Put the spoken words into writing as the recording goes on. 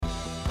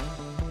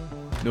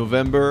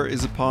November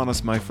is upon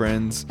us, my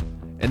friends,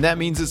 and that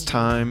means it's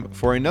time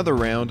for another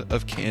round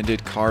of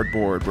Candid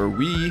Cardboard, where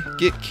we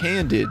get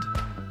candid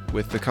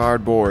with the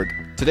cardboard.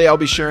 Today I'll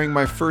be sharing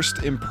my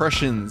first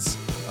impressions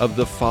of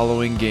the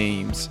following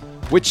games: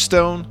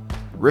 Witchstone,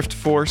 Rift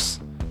Force,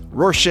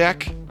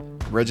 Rorschach,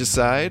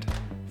 Regicide,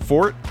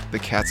 Fort, the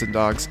Cats and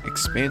Dogs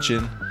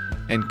expansion,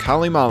 and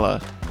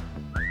Kalimala.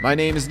 My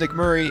name is Nick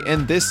Murray,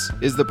 and this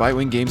is the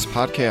Bitewing Games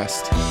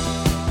Podcast.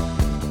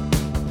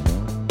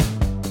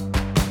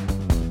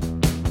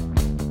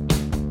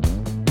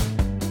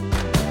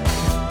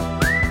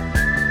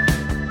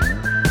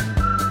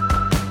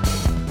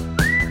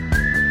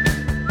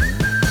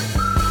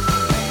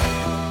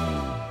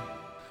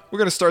 We're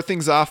going to start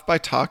things off by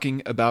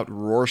talking about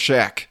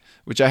Rorschach,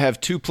 which I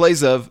have 2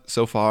 plays of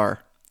so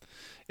far.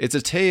 It's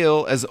a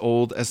tale as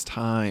old as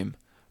time.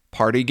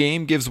 Party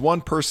game gives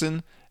one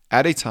person,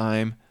 at a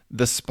time,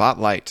 the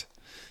spotlight.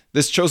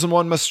 This chosen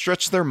one must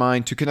stretch their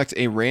mind to connect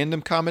a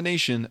random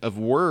combination of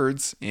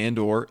words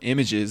and/or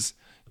images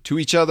to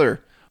each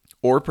other.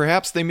 Or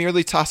perhaps they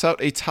merely toss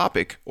out a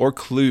topic or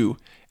clue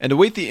and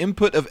await the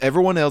input of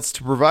everyone else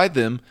to provide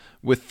them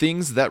with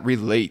things that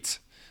relate.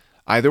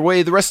 Either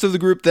way, the rest of the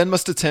group then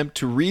must attempt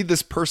to read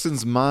this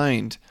person's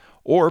mind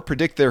or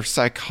predict their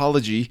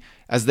psychology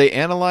as they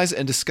analyze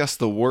and discuss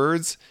the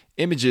words,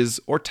 images,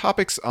 or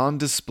topics on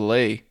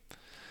display.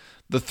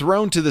 The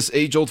throne to this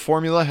age-old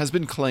formula has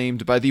been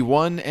claimed by the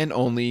one and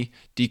only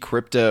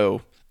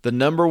Decrypto, the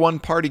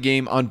 #1 party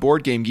game on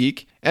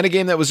BoardGameGeek, and a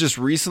game that was just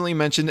recently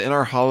mentioned in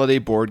our holiday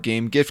board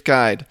game gift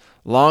guide.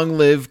 Long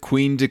live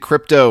Queen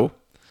Decrypto!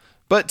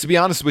 But to be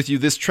honest with you,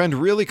 this trend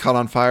really caught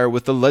on fire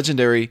with the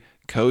legendary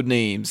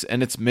Codenames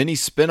and its many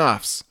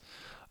spin-offs.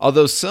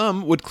 Although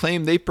some would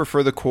claim they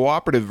prefer the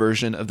cooperative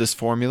version of this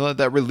formula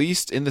that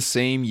released in the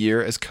same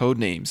year as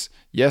Codenames.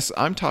 Yes,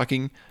 I'm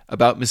talking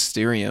about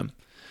Mysterium.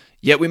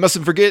 Yet we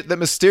mustn't forget that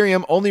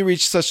Mysterium only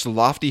reached such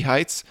lofty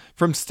heights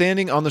from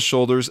standing on the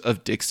shoulders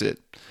of Dixit.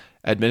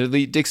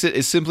 Admittedly, Dixit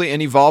is simply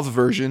an evolved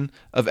version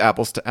of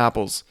Apples to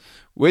Apples,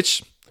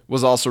 which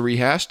was also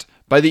rehashed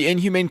by the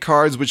inhumane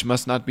cards which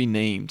must not be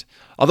named.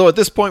 Although at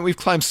this point we've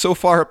climbed so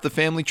far up the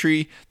family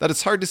tree that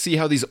it's hard to see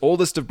how these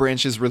oldest of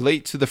branches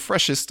relate to the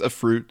freshest of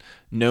fruit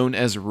known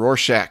as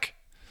Rorschach.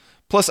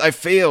 Plus, I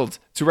failed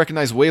to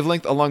recognize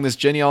Wavelength along this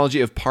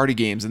genealogy of party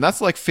games, and that's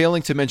like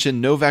failing to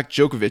mention Novak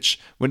Djokovic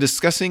when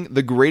discussing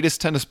the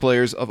greatest tennis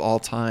players of all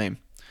time.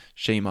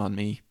 Shame on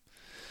me.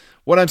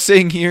 What I'm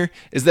saying here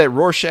is that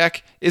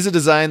Rorschach is a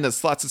design that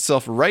slots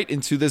itself right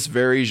into this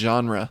very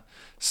genre,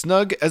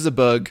 snug as a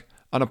bug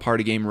on a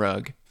party game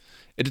rug.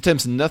 It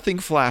attempts nothing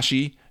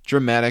flashy,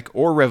 dramatic,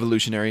 or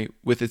revolutionary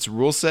with its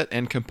rule set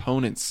and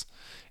components.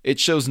 It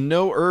shows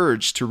no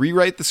urge to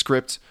rewrite the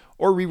script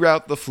or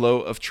reroute the flow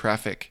of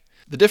traffic.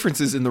 The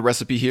differences in the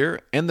recipe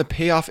here and the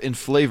payoff in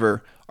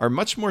flavor are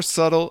much more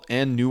subtle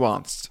and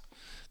nuanced.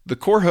 The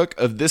core hook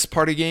of this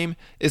party game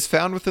is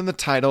found within the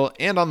title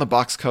and on the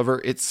box cover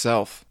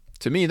itself.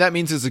 To me, that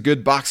means it's a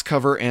good box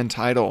cover and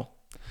title.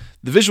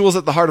 The visuals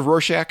at the heart of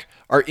Rorschach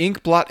are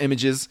ink blot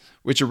images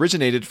which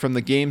originated from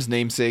the game's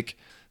namesake,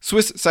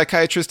 Swiss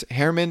psychiatrist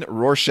Hermann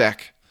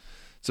Rorschach.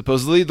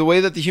 Supposedly, the way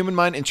that the human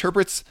mind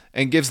interprets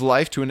and gives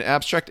life to an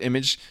abstract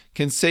image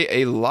can say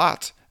a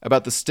lot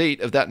about the state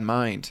of that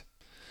mind.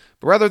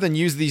 But rather than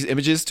use these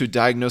images to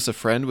diagnose a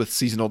friend with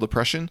seasonal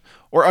depression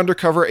or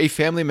undercover a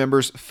family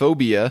member's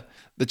phobia,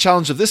 the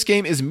challenge of this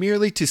game is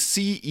merely to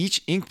see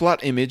each inkblot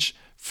image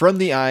from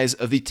the eyes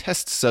of the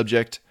test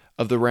subject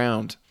of the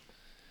round.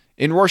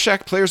 In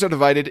Rorschach, players are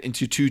divided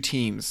into 2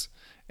 teams,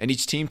 and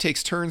each team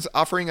takes turns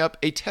offering up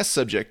a test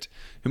subject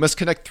who must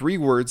connect 3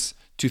 words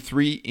to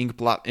 3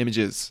 inkblot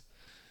images.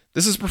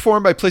 This is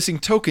performed by placing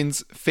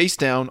tokens face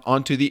down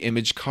onto the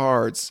image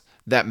cards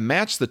that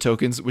match the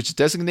tokens which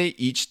designate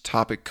each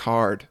topic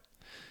card.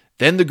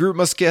 Then the group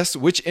must guess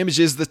which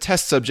images the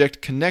test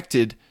subject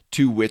connected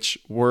to which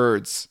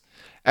words.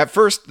 At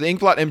first, the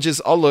inkblot images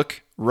all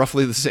look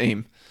roughly the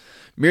same,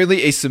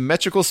 merely a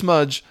symmetrical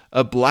smudge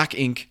of black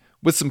ink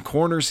with some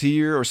corners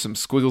here or some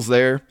squiggles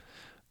there.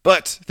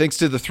 But thanks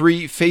to the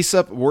 3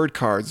 face-up word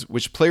cards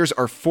which players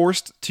are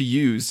forced to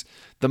use,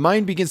 the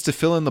mind begins to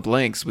fill in the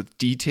blanks with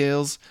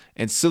details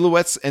and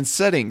silhouettes and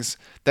settings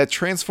that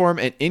transform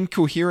an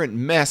incoherent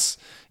mess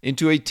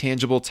into a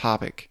tangible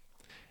topic.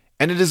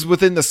 And it is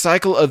within the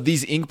cycle of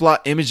these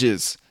inkblot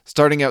images,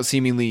 starting out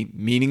seemingly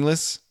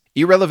meaningless,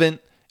 irrelevant,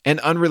 and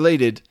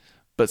unrelated,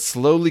 but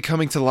slowly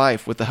coming to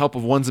life with the help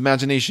of one's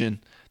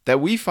imagination,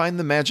 that we find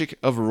the magic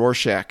of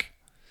Rorschach.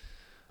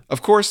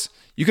 Of course,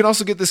 you can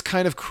also get this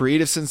kind of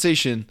creative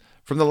sensation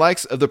from the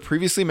likes of the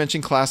previously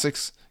mentioned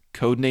classics,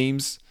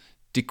 Codenames,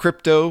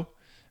 Decrypto,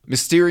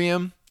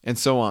 Mysterium, and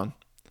so on.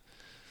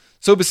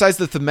 So besides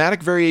the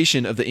thematic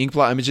variation of the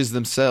inkblot images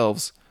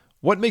themselves,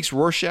 what makes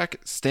Rorschach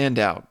stand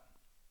out?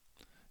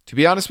 To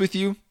be honest with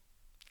you,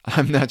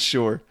 I'm not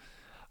sure.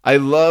 I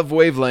love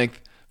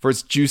Wavelength for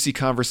its juicy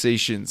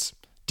conversations,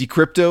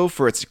 Decrypto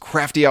for its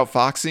crafty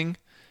outfoxing,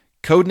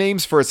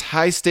 Codenames for its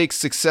high-stakes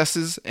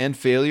successes and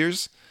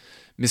failures,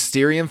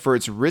 Mysterium for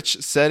its rich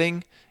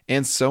setting,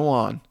 and so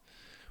on.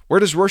 Where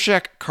does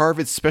Rorschach carve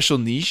its special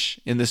niche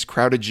in this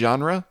crowded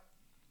genre?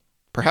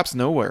 Perhaps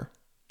nowhere.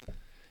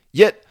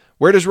 Yet,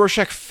 where does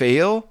Rorschach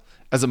fail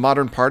as a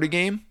modern party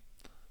game?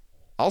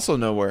 Also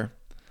nowhere.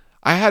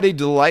 I had a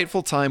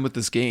delightful time with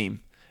this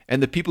game,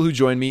 and the people who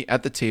joined me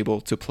at the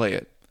table to play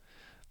it.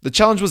 The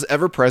challenge was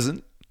ever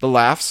present, the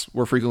laughs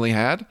were frequently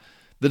had,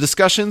 the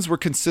discussions were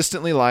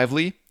consistently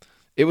lively,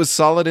 it was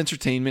solid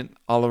entertainment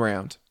all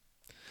around.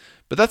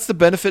 But that's the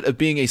benefit of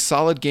being a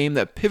solid game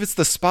that pivots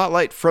the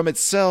spotlight from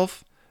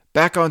itself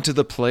back onto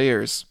the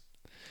players.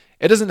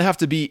 It doesn't have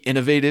to be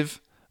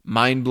innovative,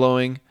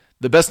 mind-blowing,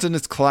 the best in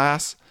its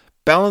class,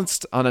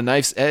 balanced on a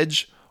knife's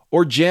edge,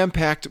 or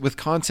jam-packed with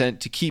content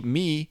to keep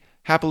me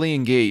happily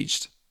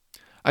engaged.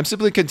 I'm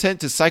simply content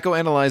to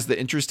psychoanalyze the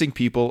interesting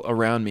people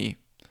around me.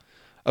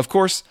 Of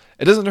course,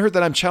 it doesn't hurt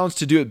that I'm challenged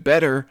to do it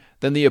better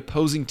than the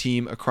opposing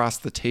team across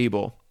the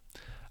table.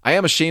 I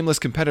am a shameless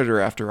competitor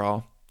after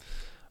all.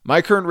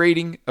 My current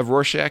rating of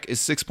Rorschach is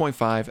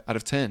 6.5 out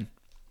of 10.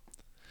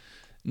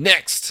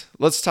 Next,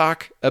 let's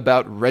talk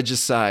about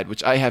Regicide,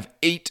 which I have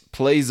 8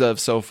 plays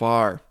of so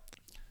far.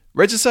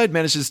 Regicide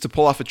manages to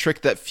pull off a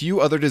trick that few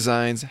other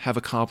designs have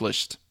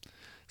accomplished.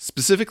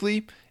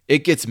 Specifically,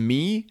 it gets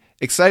me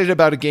excited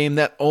about a game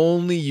that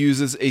only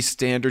uses a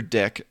standard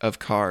deck of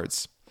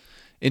cards.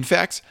 In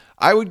fact,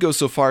 I would go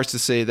so far as to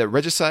say that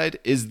Regicide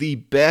is the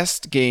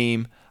best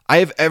game I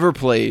have ever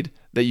played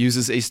that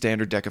uses a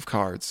standard deck of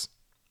cards.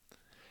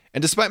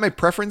 And despite my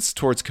preference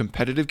towards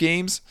competitive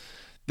games,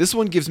 this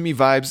one gives me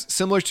vibes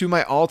similar to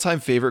my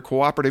all-time favorite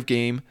cooperative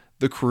game,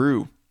 The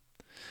Crew.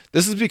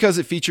 This is because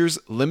it features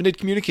limited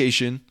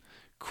communication,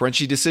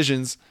 crunchy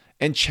decisions,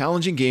 and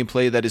challenging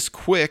gameplay that is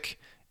quick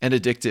and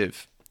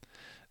addictive.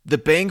 The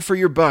bang for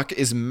your buck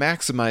is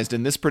maximized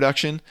in this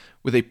production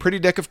with a pretty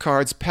deck of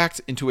cards packed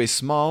into a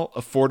small,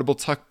 affordable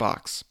tuck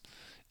box.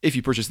 If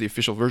you purchase the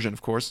official version,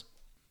 of course.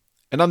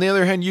 And on the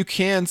other hand, you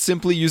can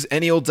simply use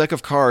any old deck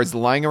of cards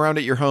lying around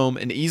at your home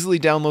and easily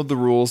download the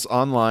rules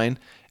online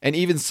and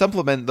even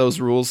supplement those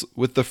rules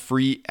with the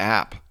free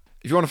app.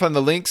 If you want to find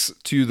the links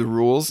to the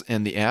rules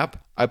and the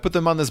app, I put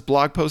them on this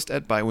blog post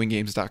at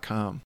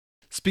bitewinggames.com.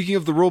 Speaking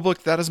of the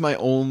rulebook, that is my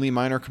only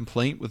minor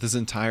complaint with this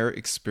entire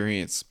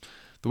experience.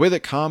 The way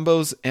that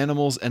combos,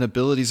 animals, and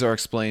abilities are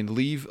explained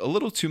leave a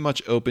little too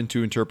much open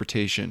to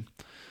interpretation.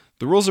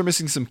 The rules are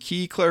missing some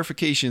key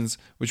clarifications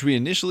which we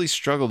initially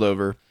struggled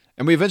over,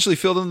 and we eventually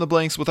filled in the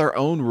blanks with our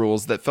own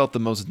rules that felt the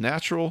most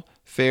natural,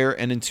 fair,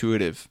 and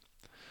intuitive.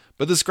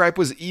 But this gripe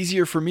was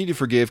easier for me to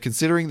forgive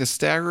considering the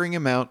staggering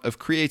amount of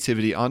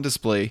creativity on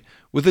display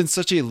within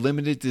such a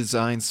limited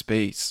design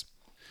space.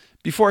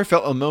 Before I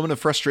felt a moment of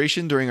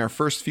frustration during our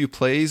first few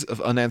plays of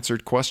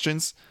unanswered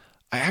questions,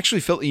 I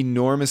actually felt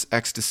enormous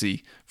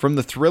ecstasy from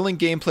the thrilling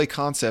gameplay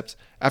concept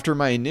after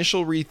my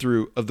initial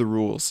read-through of the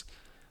rules.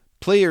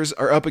 Players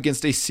are up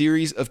against a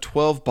series of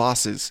 12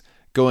 bosses,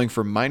 going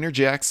from minor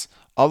jacks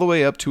all the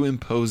way up to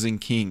imposing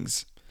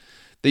kings.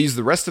 They use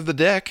the rest of the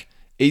deck,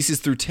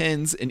 aces through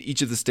 10s in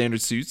each of the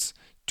standard suits,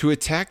 to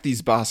attack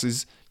these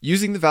bosses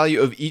using the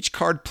value of each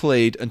card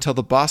played until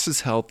the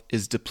boss's health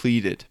is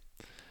depleted.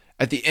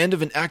 At the end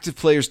of an active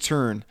player's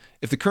turn,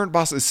 if the current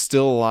boss is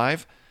still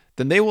alive,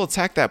 then they will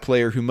attack that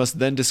player who must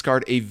then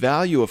discard a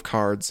value of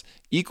cards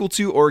equal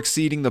to or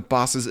exceeding the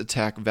boss's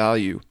attack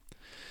value.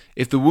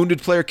 If the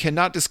wounded player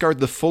cannot discard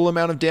the full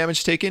amount of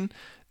damage taken,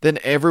 then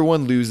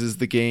everyone loses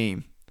the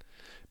game.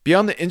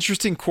 Beyond the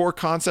interesting core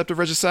concept of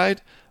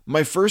Regicide,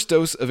 my first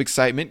dose of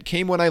excitement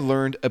came when I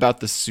learned about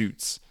the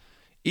suits.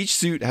 Each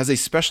suit has a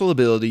special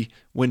ability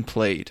when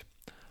played.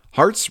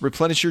 Hearts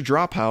replenish your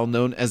draw pile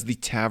known as the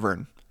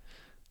Tavern.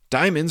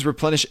 Diamonds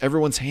replenish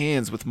everyone's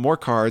hands with more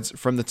cards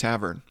from the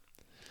Tavern.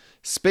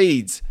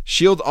 Spades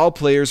shield all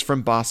players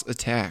from boss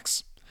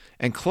attacks,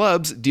 and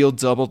clubs deal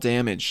double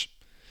damage.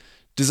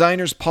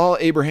 Designers Paul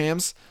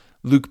Abrahams,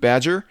 Luke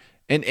Badger,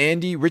 and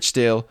Andy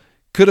Richdale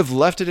could have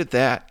left it at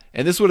that,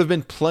 and this would have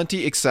been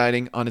plenty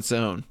exciting on its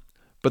own.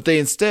 But they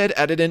instead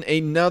added in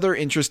another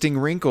interesting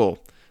wrinkle.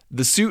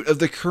 The suit of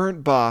the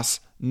current boss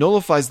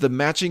nullifies the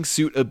matching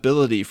suit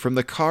ability from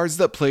the cards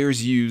that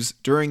players use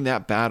during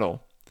that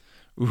battle.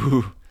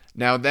 Ooh,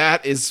 now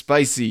that is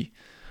spicy.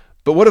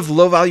 But what of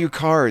low-value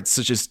cards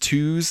such as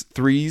 2s,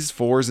 3s,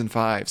 4s, and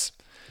 5s?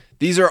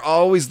 These are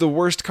always the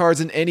worst cards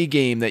in any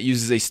game that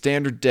uses a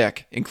standard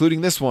deck,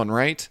 including this one,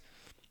 right?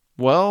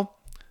 Well,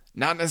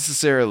 not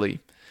necessarily.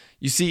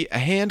 You see, a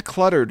hand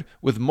cluttered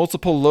with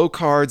multiple low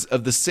cards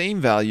of the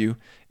same value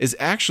is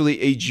actually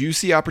a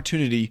juicy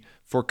opportunity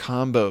for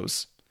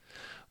combos.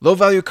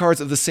 Low-value cards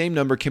of the same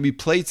number can be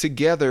played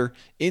together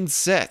in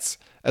sets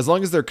as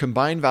long as their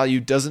combined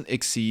value doesn't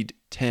exceed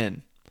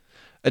 10.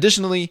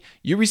 Additionally,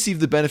 you receive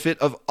the benefit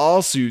of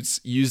all suits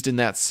used in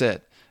that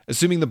set,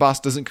 assuming the boss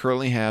doesn't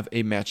currently have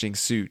a matching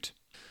suit.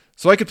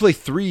 So I could play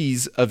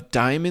 3s of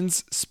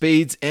diamonds,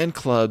 spades, and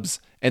clubs,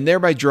 and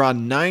thereby draw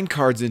 9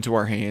 cards into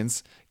our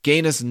hands,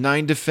 gain us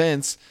 9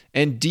 defense,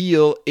 and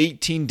deal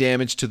 18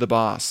 damage to the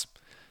boss.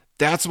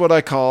 That's what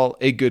I call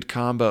a good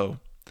combo.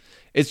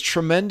 It's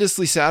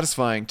tremendously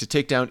satisfying to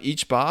take down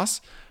each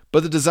boss,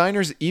 but the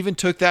designers even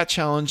took that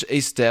challenge a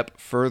step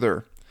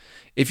further.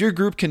 If your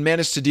group can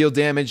manage to deal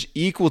damage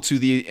equal to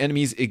the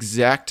enemy's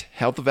exact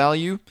health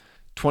value,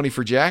 20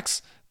 for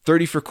jacks,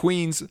 30 for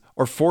queens,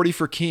 or 40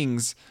 for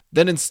kings,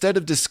 then instead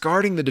of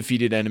discarding the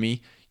defeated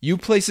enemy, you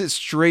place it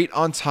straight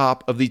on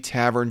top of the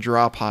tavern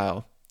draw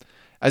pile.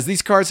 As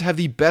these cards have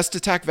the best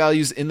attack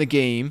values in the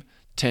game,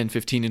 10,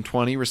 15, and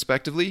 20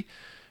 respectively,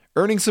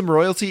 earning some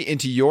royalty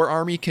into your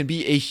army can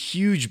be a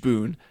huge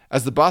boon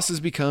as the bosses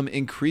become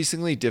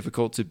increasingly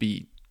difficult to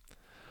beat.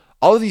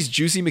 All of these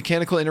juicy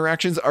mechanical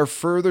interactions are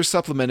further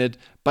supplemented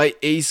by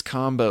ace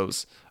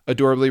combos,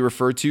 adorably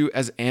referred to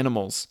as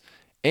animals,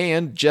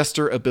 and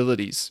jester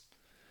abilities.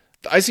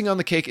 The icing on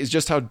the cake is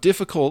just how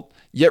difficult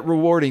yet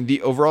rewarding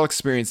the overall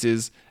experience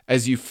is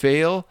as you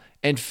fail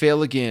and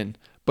fail again,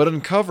 but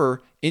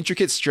uncover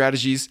intricate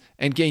strategies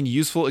and gain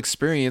useful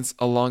experience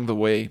along the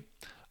way.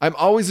 I'm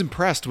always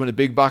impressed when a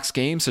big box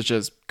game such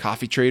as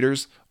Coffee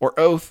Traders or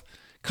Oath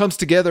comes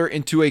together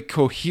into a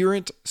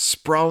coherent,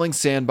 sprawling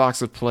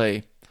sandbox of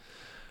play.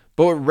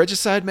 But what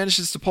Regicide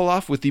manages to pull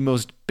off with the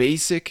most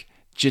basic,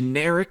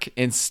 generic,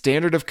 and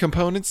standard of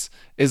components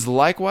is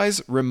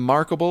likewise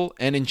remarkable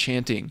and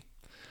enchanting.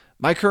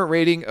 My current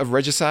rating of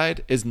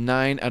Regicide is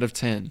 9 out of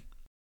 10.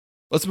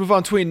 Let's move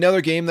on to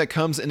another game that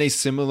comes in a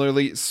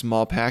similarly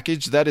small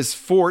package. That is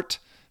Fort,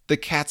 the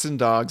Cats and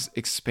Dogs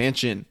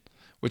expansion,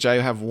 which I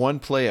have one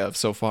play of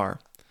so far.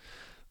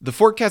 The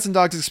Fort Cats and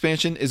Dogs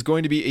expansion is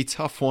going to be a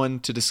tough one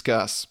to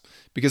discuss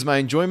because my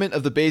enjoyment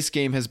of the base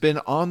game has been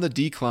on the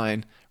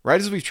decline right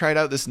as we've tried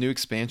out this new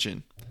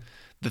expansion.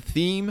 The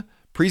theme,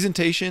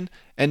 presentation,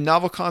 and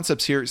novel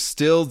concepts here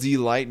still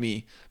delight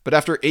me, but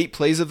after 8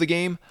 plays of the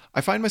game,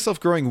 I find myself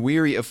growing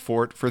weary of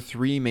Fort for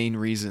 3 main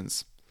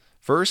reasons.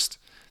 First,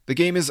 the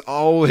game is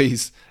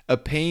always a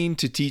pain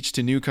to teach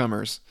to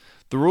newcomers.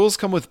 The rules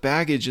come with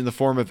baggage in the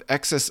form of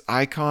excess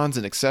icons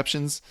and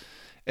exceptions.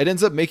 It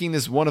ends up making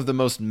this one of the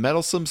most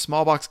meddlesome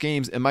small box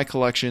games in my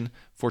collection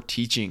for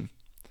teaching.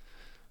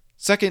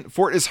 Second,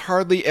 Fort is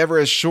hardly ever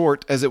as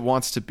short as it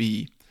wants to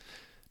be.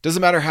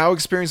 Doesn't matter how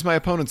experienced my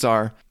opponents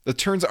are, the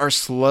turns are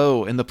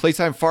slow and the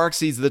playtime far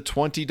exceeds the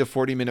 20 to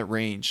 40 minute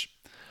range.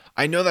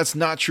 I know that's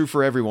not true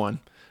for everyone,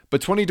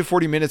 but 20 to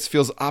 40 minutes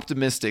feels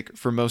optimistic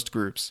for most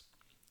groups.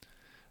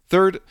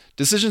 Third,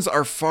 decisions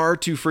are far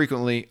too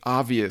frequently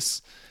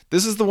obvious.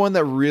 This is the one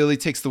that really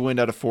takes the wind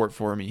out of Fort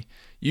for me.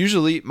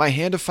 Usually, my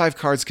hand of 5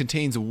 cards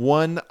contains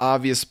one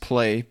obvious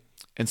play,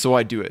 and so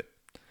I do it.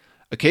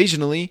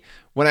 Occasionally,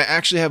 when I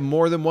actually have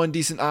more than one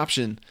decent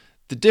option,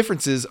 the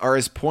differences are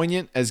as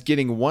poignant as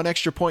getting 1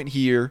 extra point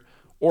here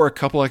or a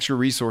couple extra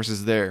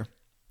resources there.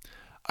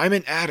 I'm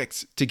an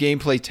addict to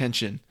gameplay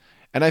tension,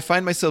 and I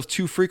find myself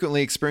too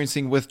frequently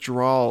experiencing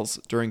withdrawals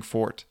during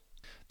Fort.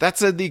 That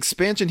said, the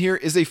expansion here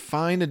is a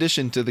fine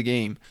addition to the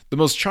game, the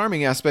most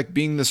charming aspect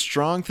being the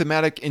strong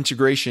thematic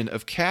integration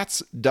of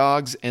cats,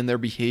 dogs, and their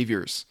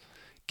behaviors.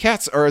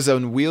 Cats are as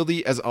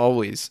unwieldy as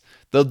always.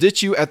 They'll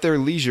ditch you at their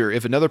leisure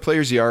if another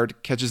player's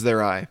yard catches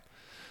their eye.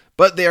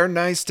 But they are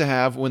nice to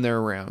have when they're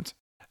around.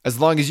 As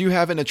long as you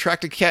have an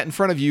attractive cat in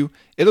front of you,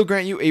 it'll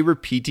grant you a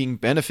repeating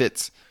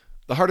benefit.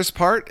 The hardest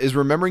part is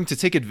remembering to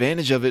take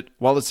advantage of it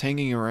while it's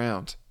hanging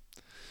around.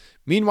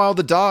 Meanwhile,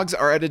 the dogs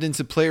are added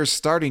into players'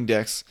 starting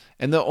decks,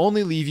 and they'll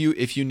only leave you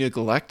if you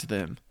neglect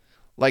them.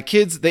 Like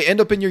kids, they end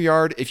up in your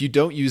yard if you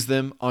don't use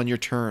them on your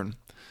turn.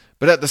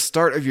 But at the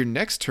start of your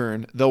next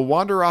turn, they'll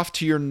wander off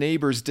to your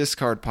neighbor's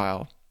discard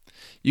pile.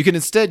 You can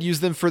instead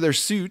use them for their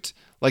suit,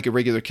 like a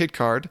regular kid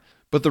card,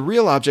 but the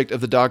real object of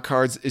the dog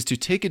cards is to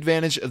take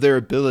advantage of their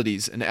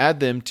abilities and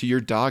add them to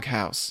your dog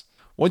house.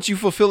 Once you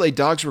fulfill a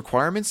dog's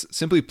requirements,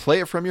 simply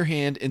play it from your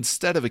hand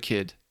instead of a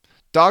kid.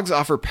 Dogs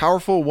offer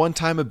powerful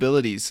one-time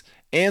abilities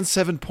and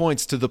 7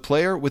 points to the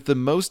player with the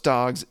most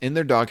dogs in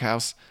their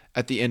doghouse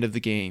at the end of the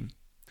game.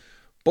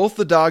 Both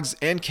the dogs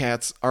and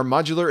cats are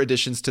modular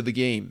additions to the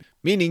game,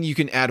 meaning you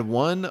can add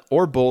one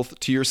or both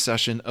to your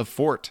session of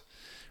Fort.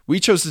 We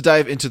chose to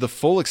dive into the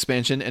full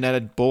expansion and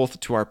added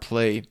both to our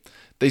play.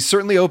 They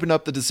certainly open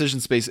up the decision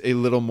space a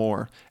little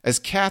more, as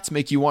cats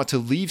make you want to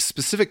leave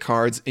specific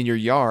cards in your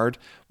yard,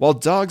 while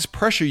dogs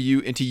pressure you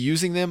into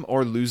using them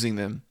or losing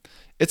them.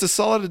 It's a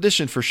solid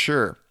addition for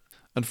sure.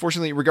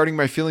 Unfortunately, regarding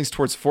my feelings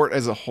towards Fort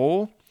as a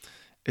whole,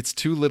 it's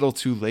too little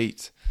too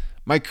late.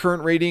 My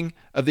current rating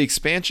of the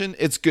expansion,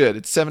 it's good.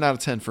 It's 7 out of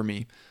 10 for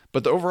me.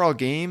 But the overall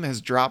game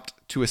has dropped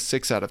to a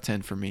 6 out of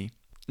 10 for me.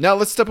 Now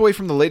let's step away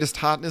from the latest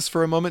hotness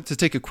for a moment to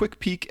take a quick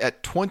peek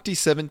at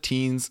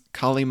 2017's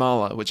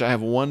Kalimala, which I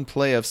have one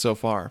play of so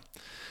far.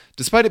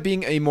 Despite it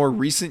being a more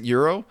recent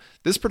Euro,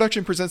 this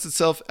production presents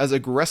itself as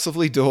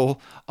aggressively dull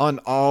on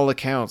all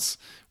accounts.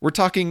 We're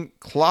talking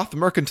cloth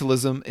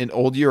mercantilism in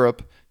old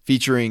Europe,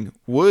 featuring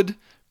wood,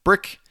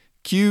 brick,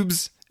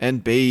 cubes,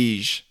 and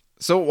beige.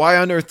 So why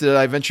on earth did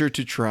I venture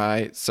to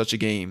try such a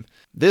game?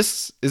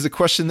 This is a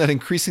question that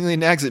increasingly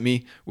nags at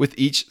me with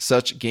each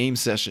such game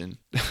session.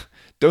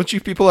 Don't you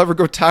people ever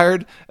grow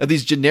tired of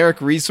these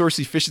generic resource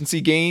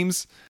efficiency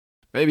games?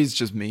 Maybe it's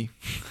just me.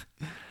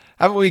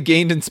 Haven't we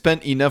gained and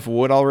spent enough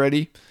wood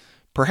already?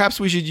 Perhaps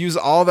we should use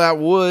all that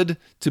wood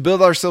to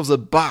build ourselves a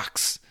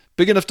box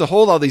big enough to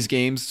hold all these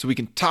games so we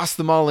can toss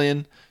them all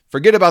in,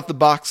 forget about the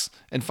box,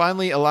 and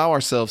finally allow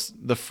ourselves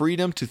the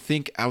freedom to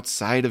think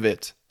outside of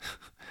it.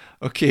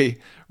 Okay,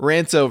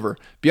 rant's over.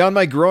 Beyond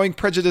my growing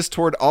prejudice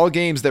toward all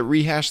games that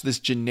rehash this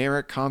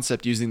generic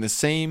concept using the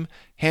same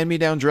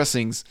hand-me-down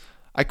dressings,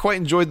 I quite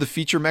enjoyed the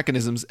feature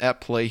mechanisms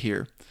at play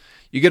here.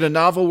 You get a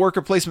novel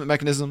worker placement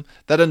mechanism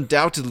that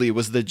undoubtedly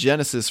was the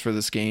genesis for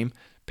this game,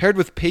 paired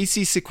with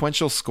pacey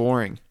sequential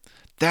scoring.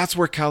 That's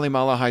where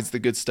Kalimala hides the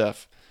good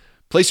stuff.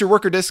 Place your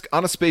worker disc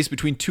on a space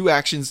between two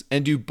actions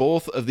and do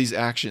both of these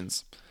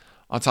actions.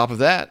 On top of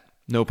that,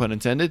 no pun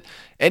intended,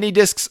 any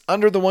discs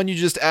under the one you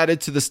just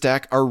added to the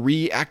stack are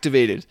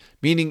reactivated,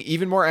 meaning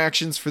even more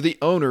actions for the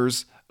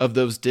owners of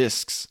those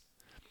discs.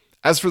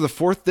 As for the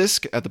fourth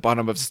disc at the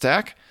bottom of the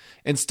stack,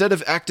 instead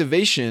of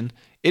activation,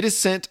 it is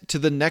sent to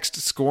the next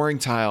scoring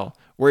tile,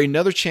 where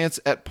another chance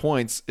at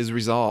points is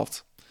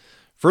resolved.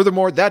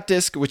 Furthermore, that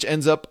disc which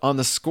ends up on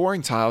the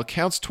scoring tile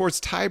counts towards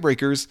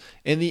tiebreakers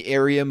in the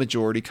area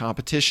majority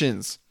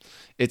competitions.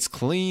 It's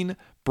clean,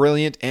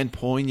 brilliant, and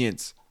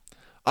poignant.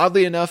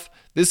 Oddly enough,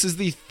 this is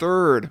the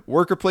third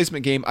worker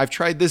placement game I've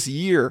tried this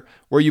year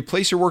where you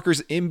place your workers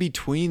in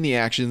between the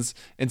actions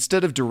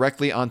instead of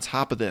directly on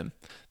top of them.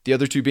 The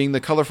other two being the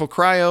colorful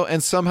Cryo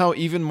and somehow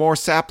even more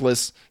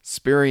sapless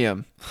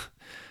Spirium.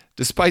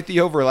 Despite the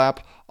overlap,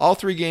 all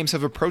three games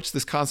have approached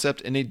this concept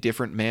in a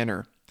different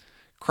manner.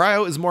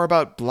 Cryo is more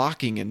about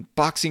blocking and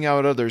boxing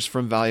out others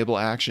from valuable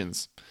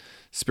actions.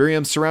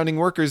 Spirium's surrounding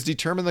workers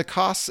determine the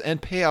costs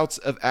and payouts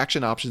of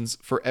action options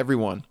for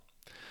everyone.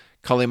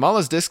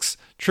 Kalimala's discs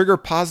trigger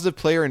positive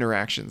player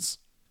interactions.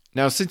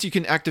 Now, since you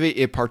can activate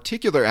a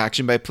particular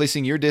action by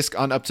placing your disc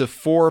on up to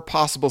 4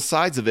 possible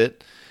sides of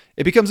it,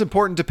 it becomes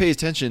important to pay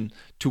attention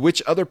to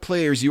which other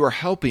players you are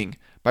helping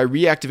by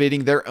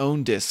reactivating their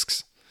own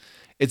discs.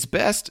 It's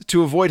best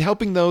to avoid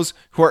helping those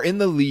who are in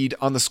the lead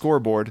on the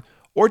scoreboard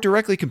or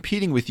directly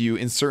competing with you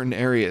in certain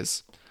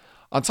areas.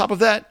 On top of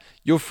that,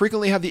 you'll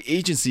frequently have the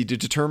agency to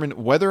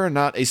determine whether or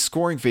not a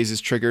scoring phase is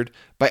triggered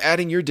by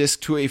adding your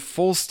disc to a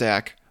full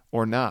stack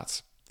or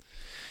not.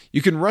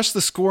 You can rush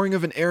the scoring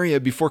of an area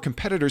before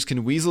competitors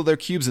can weasel their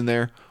cubes in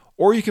there,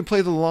 or you can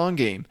play the long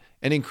game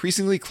and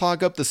increasingly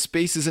clog up the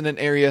spaces in an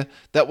area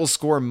that will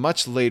score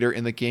much later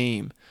in the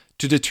game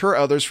to deter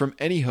others from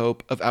any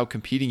hope of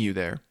outcompeting you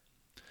there.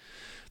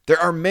 There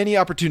are many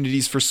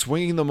opportunities for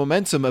swinging the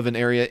momentum of an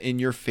area in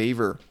your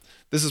favor.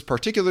 This is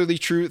particularly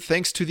true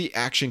thanks to the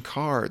action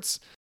cards.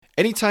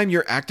 Anytime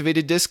your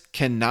activated disc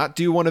cannot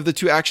do one of the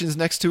two actions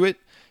next to it,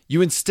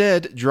 you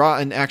instead draw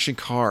an action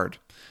card.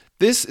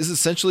 This is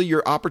essentially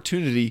your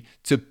opportunity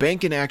to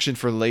bank an action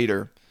for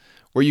later,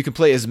 where you can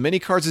play as many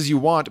cards as you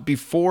want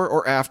before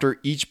or after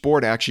each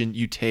board action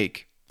you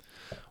take.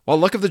 While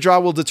luck of the draw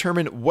will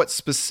determine what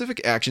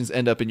specific actions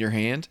end up in your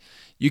hand,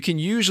 you can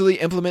usually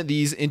implement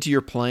these into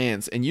your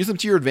plans and use them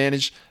to your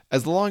advantage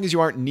as long as you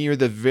aren't near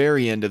the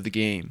very end of the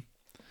game.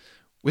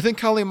 Within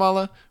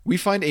Kalimala, we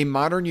find a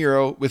modern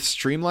Euro with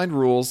streamlined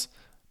rules,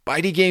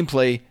 bitey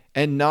gameplay,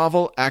 and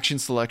novel action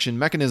selection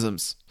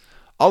mechanisms,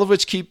 all of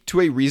which keep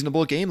to a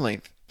reasonable game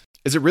length.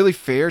 Is it really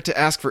fair to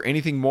ask for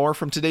anything more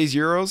from today's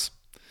Euros?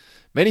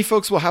 Many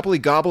folks will happily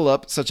gobble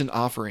up such an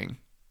offering.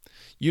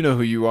 You know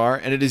who you are,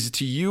 and it is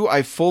to you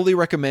I fully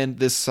recommend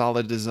this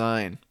solid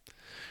design.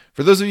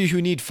 For those of you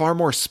who need far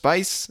more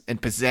spice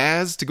and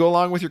pizzazz to go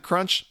along with your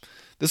crunch,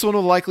 this one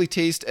will likely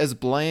taste as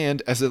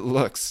bland as it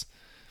looks.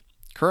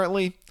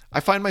 Currently, I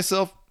find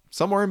myself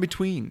somewhere in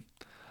between.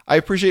 I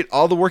appreciate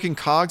all the working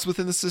cogs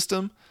within the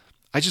system.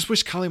 I just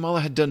wish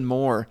Kalimala had done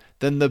more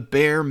than the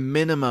bare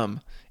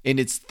minimum in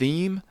its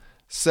theme,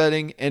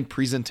 setting, and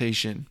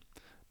presentation.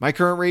 My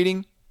current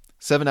rating,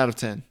 7 out of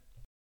 10.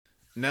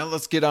 Now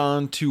let's get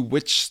on to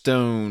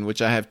Witchstone,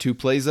 which I have 2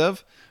 plays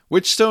of.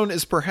 Witchstone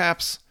is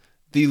perhaps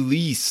the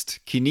least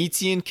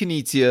Knizia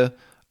Knizia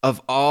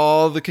of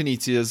all the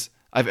Knizias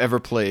I've ever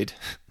played.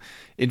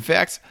 In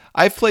fact,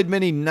 I've played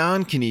many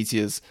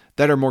non-Knizias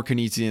that are more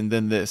Knizian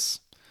than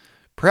this.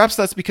 Perhaps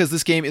that's because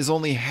this game is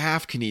only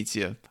half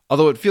Knizia,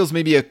 although it feels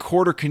maybe a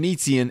quarter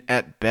Knizian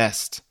at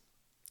best.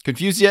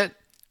 Confused yet?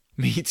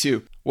 Me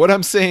too. What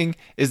I'm saying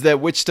is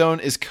that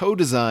Witchstone is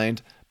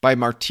co-designed by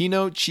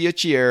Martino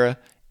Ciacciera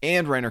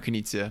and Reiner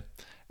Knizia.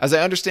 As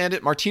I understand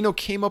it, Martino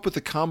came up with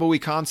the combo-y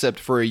concept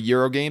for a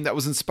Euro game that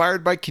was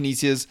inspired by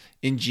Knizia's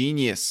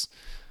Ingenious.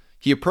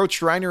 He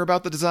approached Reiner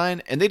about the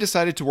design, and they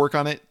decided to work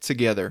on it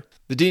together.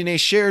 The DNA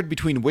shared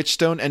between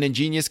Witchstone and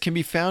Ingenious can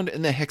be found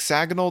in the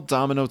hexagonal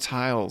domino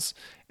tiles,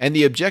 and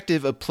the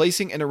objective of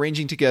placing and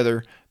arranging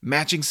together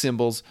matching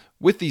symbols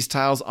with these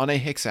tiles on a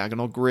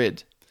hexagonal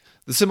grid.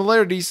 The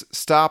similarities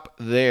stop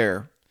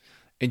there.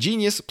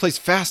 Ingenious plays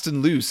fast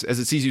and loose as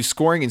it sees you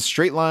scoring in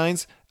straight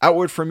lines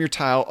outward from your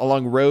tile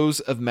along rows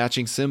of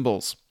matching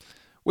symbols.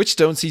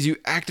 Witchstone sees you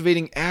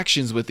activating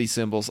actions with these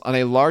symbols on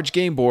a large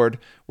game board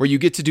where you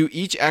get to do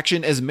each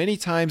action as many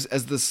times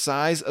as the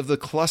size of the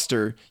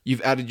cluster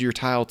you've added your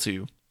tile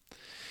to.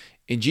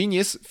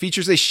 Ingenious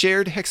features a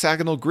shared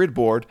hexagonal grid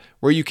board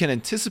where you can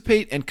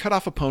anticipate and cut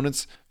off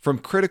opponents from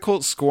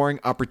critical scoring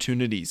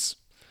opportunities.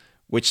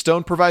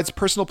 Witchstone provides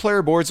personal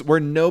player boards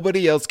where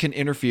nobody else can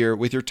interfere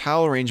with your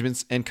tile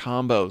arrangements and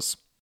combos.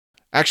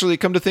 Actually,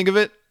 come to think of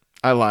it,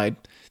 I lied.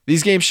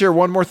 These games share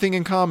one more thing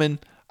in common.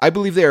 I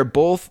believe they are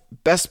both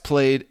best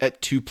played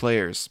at 2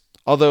 players,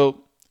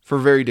 although for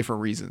very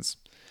different reasons.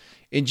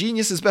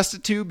 Ingenious is best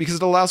at 2 because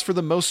it allows for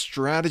the most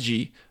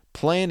strategy,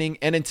 planning,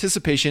 and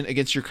anticipation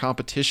against your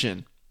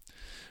competition.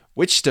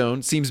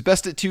 Witchstone seems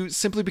best at 2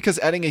 simply because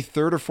adding a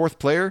 3rd or 4th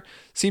player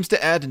seems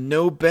to add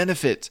no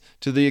benefit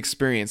to the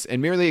experience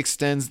and merely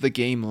extends the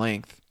game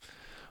length.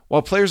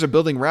 While players are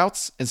building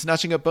routes and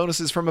snatching up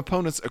bonuses from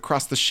opponents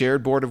across the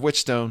shared board of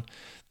Witchstone,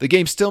 the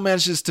game still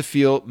manages to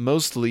feel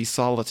mostly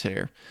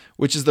solitaire,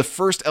 which is the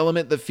first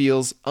element that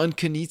feels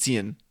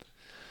un-Knizian.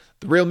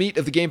 The real meat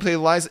of the gameplay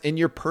lies in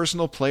your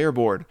personal player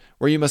board,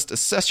 where you must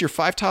assess your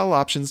 5 tile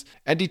options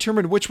and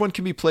determine which one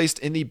can be placed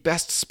in the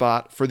best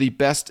spot for the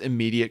best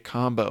immediate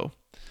combo.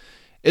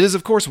 It is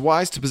of course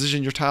wise to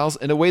position your tiles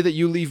in a way that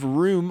you leave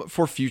room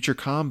for future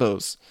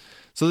combos.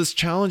 So this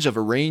challenge of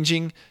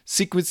arranging,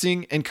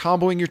 sequencing, and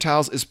comboing your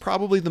tiles is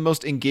probably the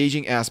most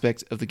engaging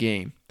aspect of the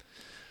game.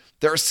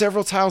 There are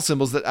several tile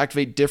symbols that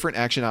activate different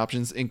action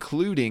options,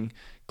 including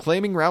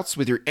claiming routes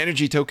with your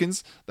energy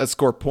tokens that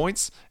score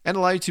points and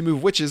allow you to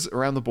move witches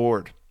around the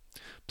board,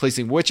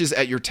 placing witches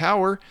at your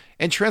tower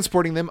and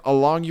transporting them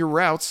along your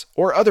routes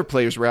or other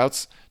players'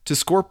 routes to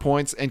score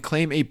points and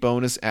claim a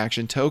bonus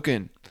action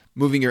token,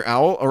 moving your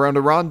owl around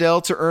a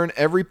rondel to earn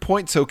every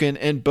point token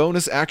and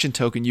bonus action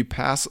token you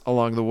pass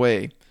along the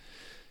way,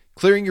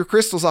 clearing your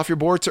crystals off your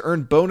board to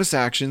earn bonus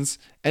actions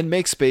and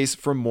make space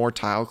for more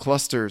tile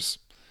clusters,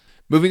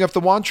 moving up the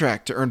wand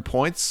track to earn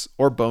points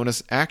or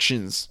bonus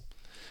actions,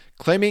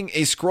 claiming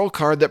a scroll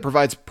card that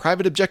provides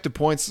private objective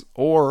points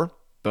or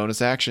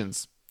bonus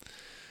actions.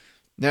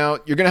 Now,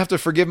 you're going to have to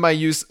forgive my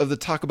use of the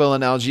Taco Bell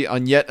analogy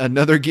on yet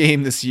another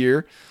game this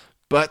year,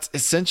 but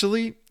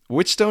essentially,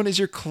 Witchstone is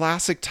your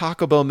classic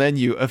Taco Bell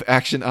menu of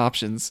action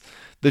options.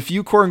 The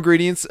few core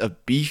ingredients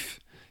of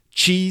beef,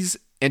 cheese,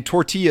 and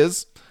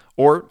tortillas,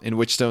 or in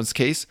Witchstone's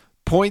case,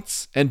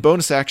 points and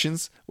bonus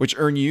actions, which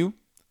earn you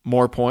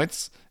more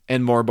points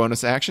and more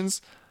bonus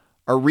actions,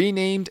 are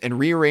renamed and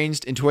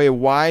rearranged into a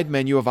wide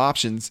menu of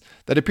options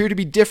that appear to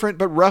be different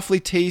but roughly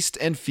taste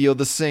and feel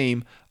the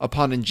same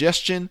upon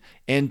ingestion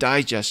and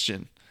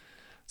digestion.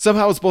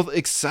 Somehow it's both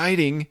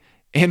exciting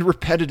and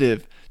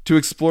repetitive to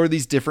explore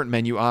these different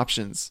menu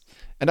options,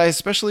 and I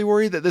especially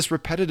worry that this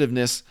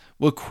repetitiveness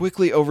will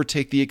quickly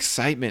overtake the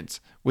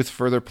excitement with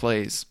further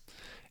plays.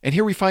 And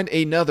here we find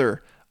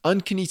another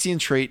un-Knizian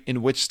trait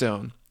in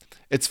Witchstone.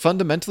 It's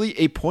fundamentally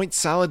a point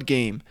salad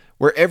game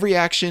where every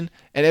action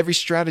and every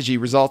strategy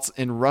results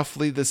in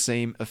roughly the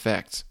same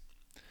effect.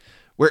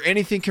 Where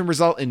anything can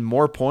result in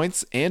more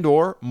points and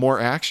or more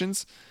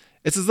actions,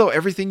 it's as though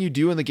everything you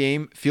do in the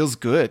game feels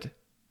good.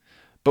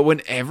 But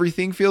when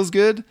everything feels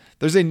good,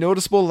 there's a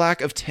noticeable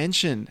lack of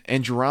tension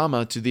and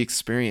drama to the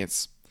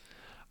experience.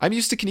 I'm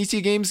used to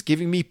Knizia games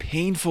giving me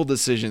painful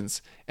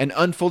decisions and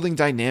unfolding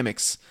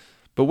dynamics,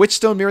 but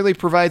Witchstone merely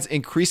provides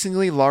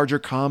increasingly larger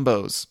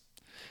combos.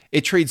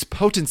 It trades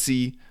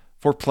potency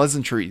for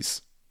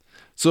pleasantries.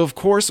 So of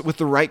course, with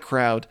the right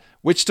crowd,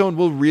 Witchstone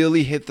will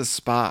really hit the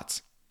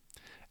spot.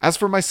 As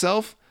for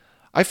myself,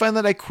 I find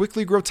that I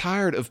quickly grow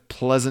tired of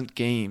pleasant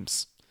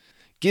games.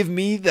 Give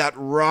me that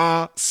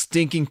raw,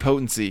 stinking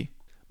potency.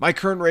 My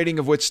current rating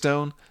of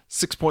Witchstone,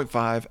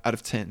 6.5 out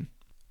of 10.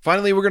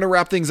 Finally, we're going to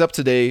wrap things up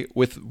today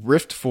with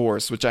Rift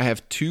Force, which I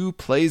have 2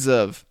 plays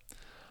of.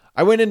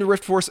 I went into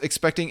Rift Force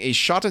expecting a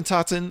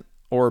Schottentaten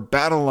or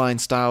battle line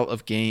style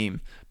of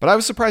game, but I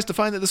was surprised to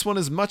find that this one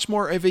is much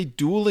more of a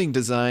dueling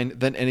design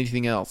than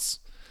anything else.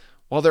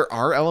 While there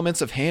are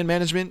elements of hand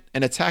management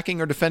and attacking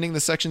or defending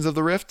the sections of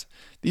the Rift,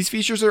 these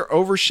features are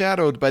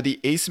overshadowed by the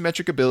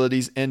asymmetric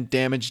abilities and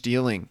damage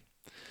dealing.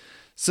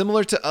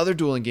 Similar to other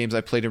dueling games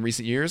I've played in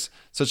recent years,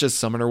 such as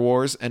Summoner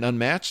Wars and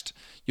Unmatched,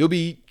 you'll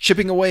be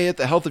chipping away at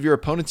the health of your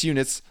opponent's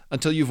units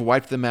until you've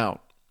wiped them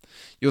out.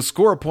 You'll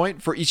score a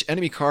point for each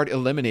enemy card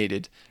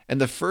eliminated,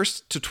 and the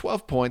first to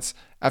 12 points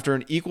after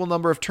an equal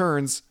number of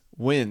turns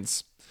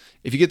wins.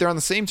 If you get there on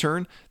the same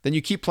turn, then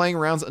you keep playing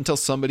rounds until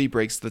somebody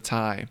breaks the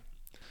tie.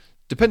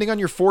 Depending on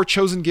your 4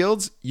 chosen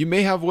guilds, you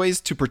may have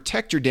ways to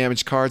protect your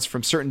damaged cards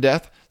from certain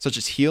death, such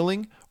as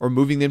healing or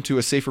moving them to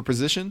a safer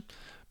position,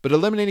 but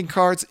eliminating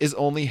cards is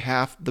only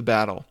half the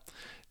battle.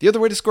 The other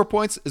way to score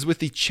points is with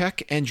the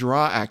check and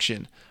draw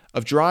action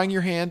of drawing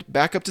your hand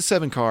back up to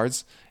 7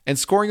 cards and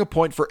scoring a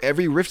point for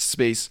every rift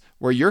space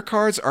where your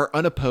cards are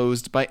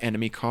unopposed by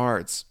enemy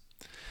cards.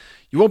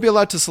 You won't be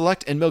allowed to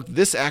select and milk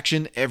this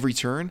action every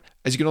turn,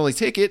 as you can only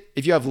take it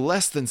if you have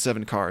less than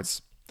 7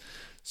 cards.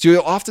 So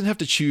you'll often have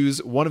to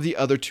choose one of the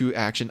other 2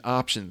 action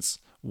options.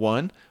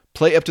 1.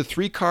 Play up to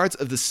 3 cards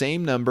of the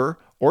same number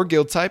or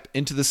guild type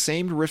into the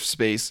same rift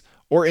space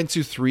or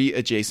into 3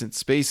 adjacent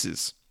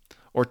spaces.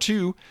 Or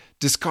 2.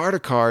 Discard a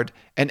card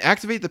and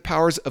activate the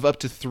powers of up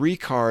to 3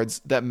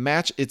 cards that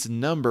match its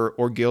number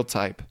or guild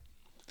type.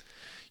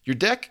 Your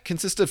deck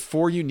consists of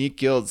 4 unique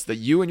guilds that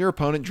you and your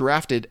opponent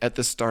drafted at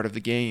the start of the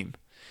game.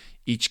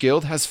 Each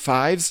guild has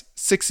 5s,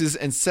 6s,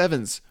 and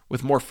 7s,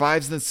 with more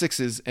 5s than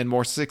 6s and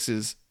more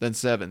 6s than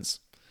 7s.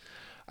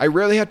 I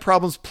rarely had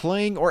problems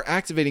playing or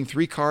activating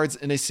 3 cards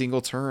in a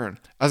single turn,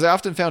 as I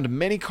often found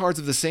many cards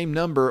of the same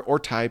number or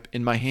type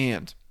in my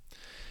hand.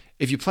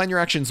 If you plan your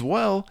actions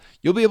well,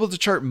 you'll be able to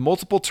chart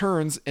multiple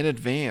turns in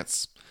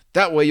advance.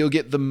 That way you'll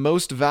get the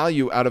most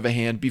value out of a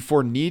hand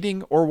before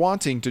needing or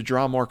wanting to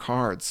draw more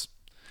cards.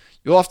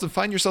 You'll often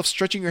find yourself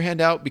stretching your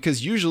hand out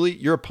because usually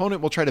your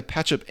opponent will try to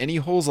patch up any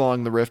holes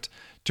along the rift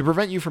to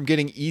prevent you from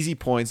getting easy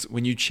points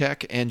when you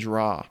check and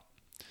draw.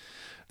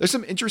 There's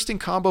some interesting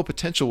combo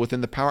potential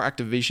within the power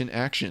activation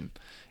action.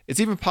 It's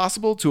even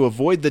possible to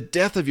avoid the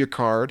death of your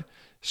card,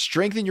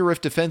 strengthen your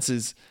rift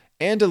defenses,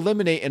 and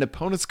eliminate an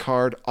opponent's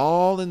card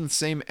all in the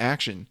same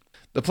action.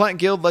 The Plant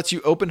Guild lets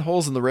you open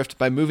holes in the rift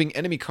by moving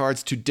enemy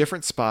cards to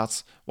different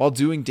spots while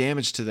doing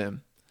damage to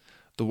them.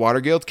 The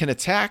Water Guild can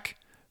attack,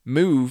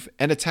 move,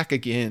 and attack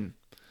again.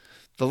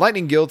 The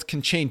Lightning Guild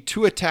can chain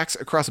 2 attacks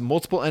across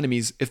multiple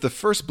enemies if the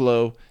first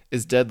blow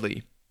is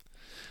deadly.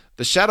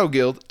 The Shadow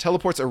Guild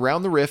teleports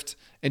around the rift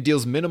and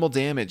deals minimal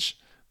damage,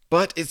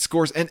 but it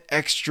scores an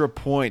extra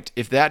point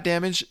if that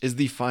damage is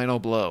the final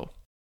blow.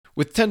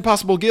 With 10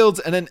 possible guilds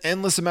and an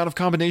endless amount of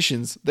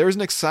combinations, there is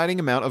an exciting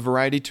amount of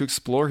variety to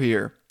explore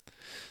here.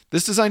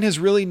 This design has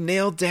really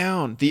nailed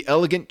down the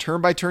elegant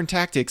turn-by-turn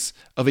tactics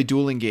of a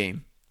dueling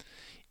game.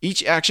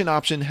 Each action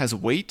option has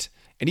weight,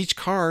 and each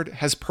card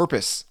has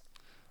purpose.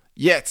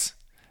 Yet,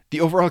 the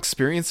overall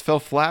experience fell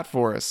flat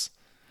for us,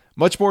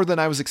 much more than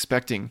I was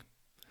expecting.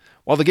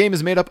 While the game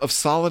is made up of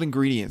solid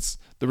ingredients,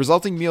 the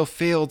resulting meal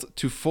failed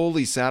to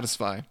fully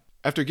satisfy.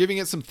 After giving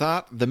it some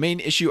thought, the main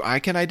issue I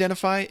can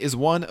identify is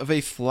one of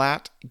a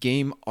flat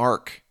game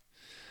arc.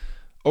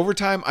 Over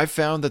time, I've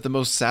found that the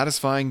most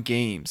satisfying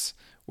games,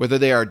 whether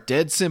they are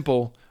dead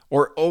simple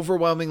or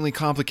overwhelmingly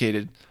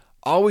complicated,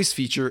 always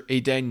feature a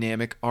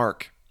dynamic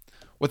arc.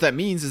 What that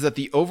means is that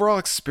the overall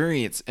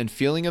experience and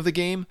feeling of the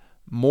game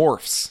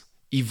morphs,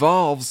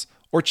 evolves,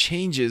 or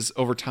changes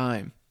over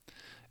time.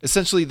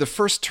 Essentially, the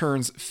first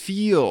turns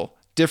feel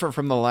different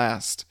from the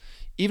last,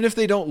 even if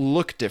they don't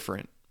look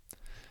different.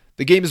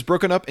 The game is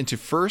broken up into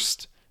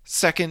first,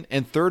 second,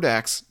 and third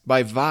acts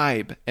by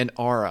vibe and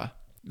aura.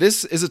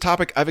 This is a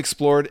topic I've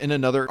explored in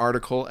another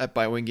article at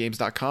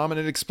bitewinggames.com, and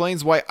it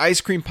explains why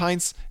Ice Cream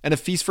Pints and A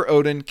Feast for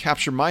Odin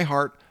capture my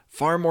heart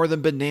far more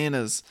than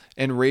Bananas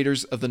and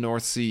Raiders of the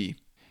North Sea.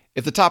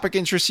 If the topic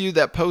interests you,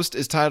 that post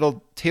is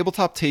titled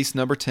Tabletop Taste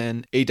Number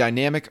 10, A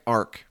Dynamic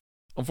Arc.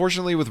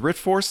 Unfortunately, with Rift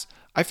Force,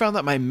 I found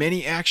that my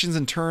many actions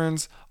and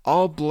turns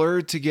all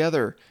blurred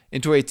together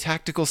into a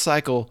tactical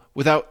cycle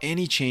without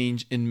any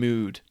change in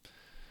mood.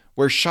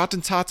 Where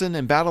Schottentaten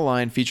and Battle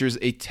Line features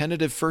a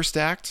tentative first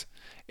act,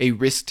 a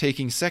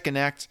risk-taking second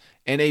act,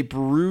 and a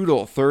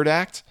brutal third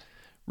act,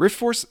 Rift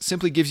Force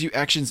simply gives you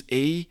actions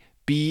A,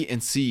 B,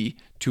 and C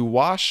to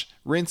wash,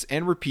 rinse,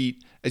 and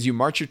repeat as you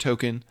march your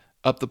token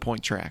up the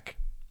point track.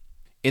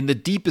 In the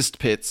deepest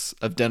pits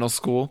of dental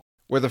school,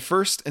 where the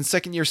first and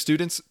second year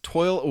students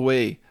toil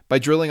away by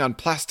drilling on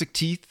plastic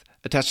teeth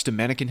attached to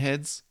mannequin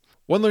heads,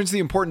 one learns the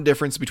important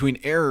difference between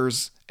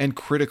errors and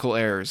critical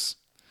errors.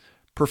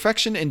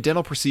 Perfection in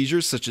dental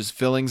procedures such as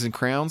fillings and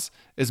crowns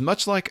is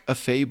much like a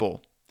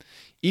fable.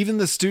 Even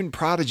the student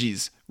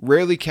prodigies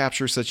rarely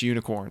capture such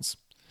unicorns.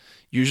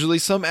 Usually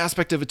some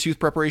aspect of a tooth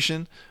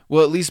preparation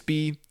will at least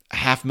be a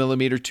half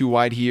millimeter too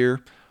wide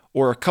here,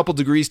 or a couple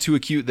degrees too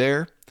acute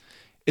there.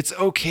 It's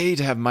okay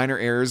to have minor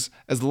errors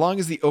as long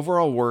as the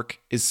overall work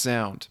is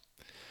sound.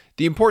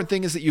 The important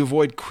thing is that you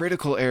avoid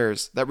critical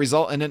errors that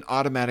result in an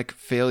automatic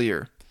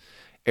failure.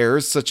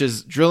 Errors such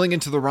as drilling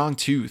into the wrong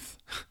tooth,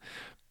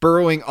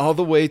 burrowing all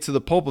the way to the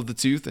pulp of the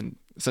tooth and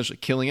essentially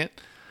killing it,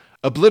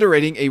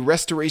 obliterating a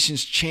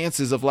restoration's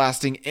chances of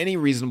lasting any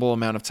reasonable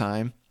amount of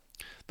time.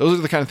 Those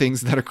are the kind of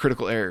things that are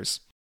critical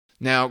errors.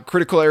 Now,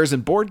 critical errors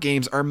in board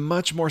games are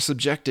much more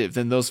subjective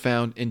than those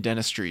found in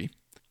dentistry.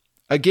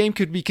 A game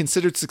could be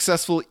considered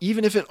successful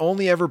even if it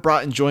only ever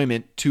brought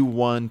enjoyment to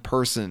one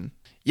person.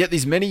 Yet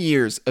these many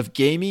years of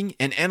gaming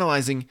and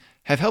analyzing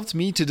have helped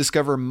me to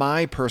discover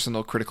my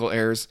personal critical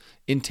errors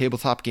in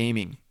tabletop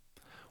gaming.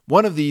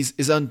 One of these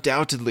is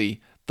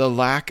undoubtedly the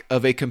lack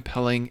of a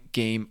compelling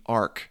game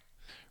arc.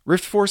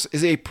 Rift Force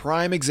is a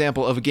prime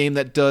example of a game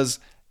that does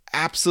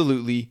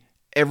absolutely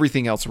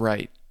everything else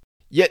right.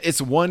 Yet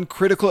its one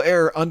critical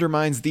error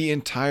undermines the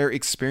entire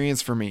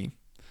experience for me.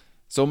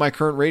 So my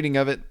current rating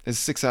of it is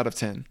 6 out of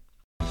 10.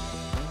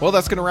 Well,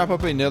 that's going to wrap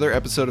up another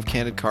episode of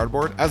Candid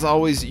Cardboard. As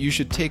always, you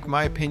should take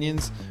my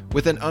opinions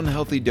with an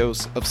unhealthy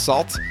dose of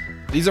salt.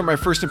 These are my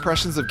first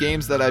impressions of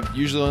games that I've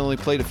usually only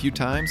played a few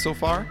times so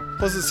far.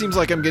 Plus, it seems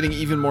like I'm getting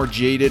even more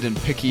jaded and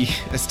picky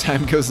as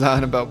time goes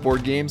on about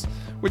board games,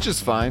 which is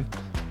fine.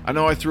 I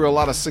know I threw a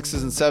lot of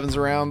 6s and 7s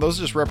around. Those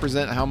just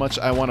represent how much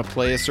I want to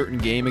play a certain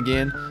game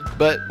again.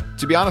 But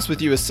to be honest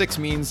with you, a 6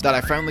 means that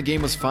I found the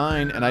game was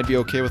fine and I'd be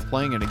okay with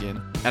playing it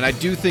again. And I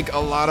do think a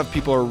lot of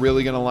people are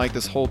really going to like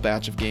this whole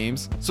batch of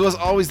games. So as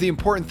always, the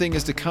important thing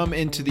is to come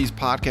into these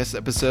podcast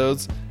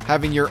episodes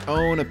having your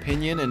own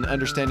opinion and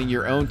understanding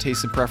your own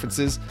tastes and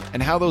preferences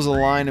and how those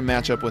align and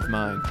match up with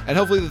mine. And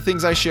hopefully the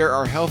things I share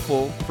are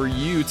helpful for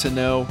you to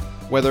know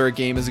whether a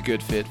game is a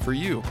good fit for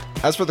you.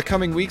 As for the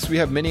coming weeks, we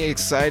have many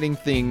exciting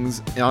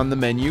things on the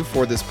menu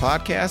for this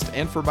podcast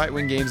and for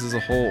Bitewing Games as a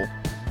whole.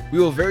 We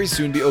will very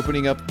soon be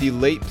opening up the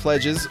late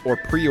pledges or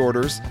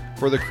pre-orders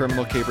for the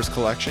Criminal Capers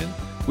collection.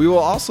 We will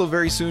also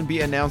very soon be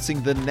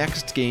announcing the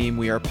next game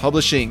we are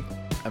publishing.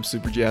 I'm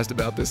super jazzed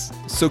about this.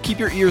 So keep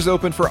your ears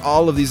open for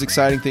all of these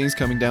exciting things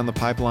coming down the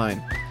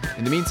pipeline.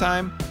 In the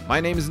meantime,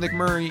 my name is Nick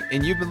Murray,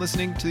 and you've been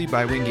listening to the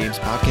Bitewing Games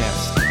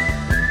podcast.